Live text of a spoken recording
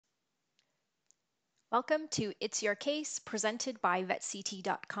Welcome to It's Your Case, presented by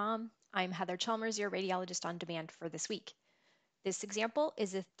VetCT.com. I'm Heather Chalmers, your radiologist on demand for this week. This example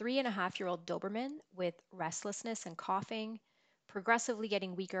is a 3.5-year-old Doberman with restlessness and coughing, progressively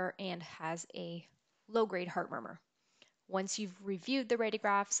getting weaker, and has a low-grade heart murmur. Once you've reviewed the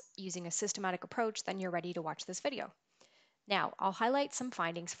radiographs using a systematic approach, then you're ready to watch this video. Now, I'll highlight some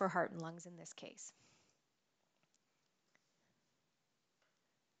findings for heart and lungs in this case.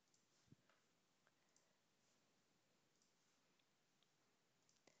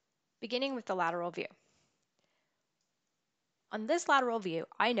 Beginning with the lateral view. On this lateral view,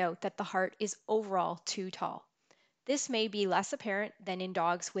 I note that the heart is overall too tall. This may be less apparent than in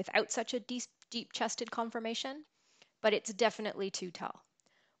dogs without such a deep-chested conformation, but it's definitely too tall.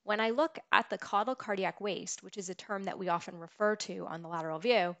 When I look at the caudal cardiac waist, which is a term that we often refer to on the lateral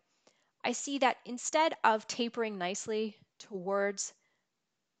view, I see that instead of tapering nicely towards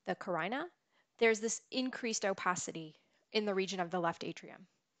the carina, there's this increased opacity in the region of the left atrium.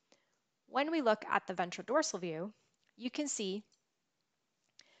 When we look at the ventrodorsal view, you can see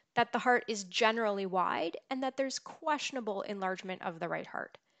that the heart is generally wide and that there's questionable enlargement of the right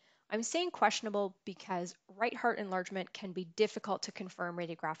heart. I'm saying questionable because right heart enlargement can be difficult to confirm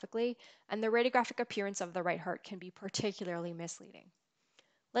radiographically, and the radiographic appearance of the right heart can be particularly misleading.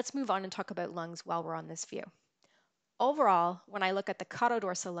 Let's move on and talk about lungs while we're on this view. Overall, when I look at the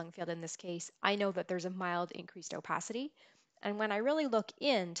caudodorsal lung field in this case, I know that there's a mild increased opacity. And when I really look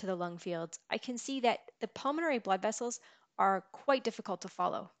into the lung fields, I can see that the pulmonary blood vessels are quite difficult to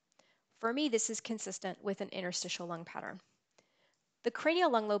follow. For me, this is consistent with an interstitial lung pattern. The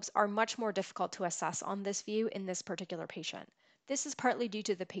cranial lung lobes are much more difficult to assess on this view in this particular patient. This is partly due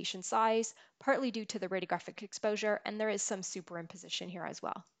to the patient size, partly due to the radiographic exposure, and there is some superimposition here as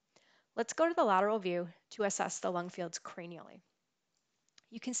well. Let's go to the lateral view to assess the lung fields cranially.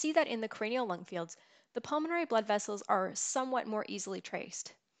 You can see that in the cranial lung fields, the pulmonary blood vessels are somewhat more easily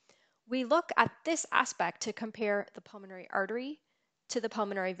traced. We look at this aspect to compare the pulmonary artery to the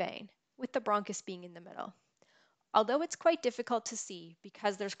pulmonary vein, with the bronchus being in the middle. Although it's quite difficult to see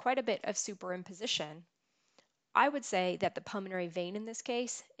because there's quite a bit of superimposition, I would say that the pulmonary vein in this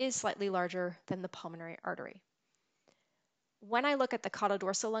case is slightly larger than the pulmonary artery. When I look at the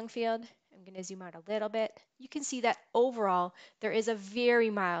caudodorsal lung field, I'm going to zoom out a little bit, you can see that overall there is a very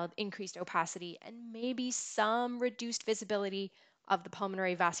mild increased opacity and maybe some reduced visibility of the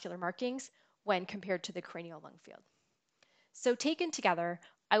pulmonary vascular markings when compared to the cranial lung field. So taken together,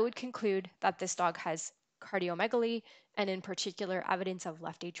 I would conclude that this dog has cardiomegaly and in particular evidence of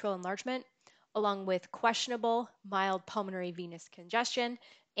left atrial enlargement, along with questionable mild pulmonary venous congestion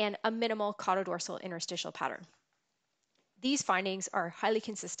and a minimal caudodorsal interstitial pattern. These findings are highly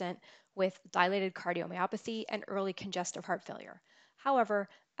consistent with dilated cardiomyopathy and early congestive heart failure. However,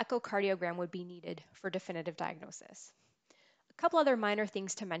 echocardiogram would be needed for definitive diagnosis. A couple other minor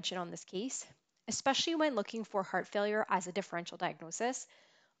things to mention on this case, especially when looking for heart failure as a differential diagnosis.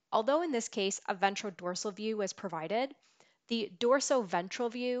 Although in this case a ventrodorsal view was provided, the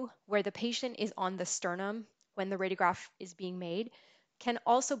dorsoventral view, where the patient is on the sternum when the radiograph is being made, can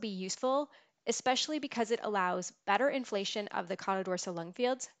also be useful, especially because it allows better inflation of the caudodorsal lung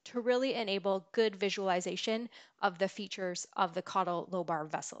fields to really enable good visualization of the features of the caudal lobar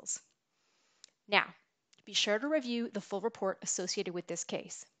vessels. Now, be sure to review the full report associated with this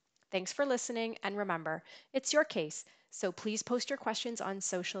case. Thanks for listening, and remember, it's your case, so please post your questions on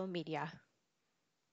social media.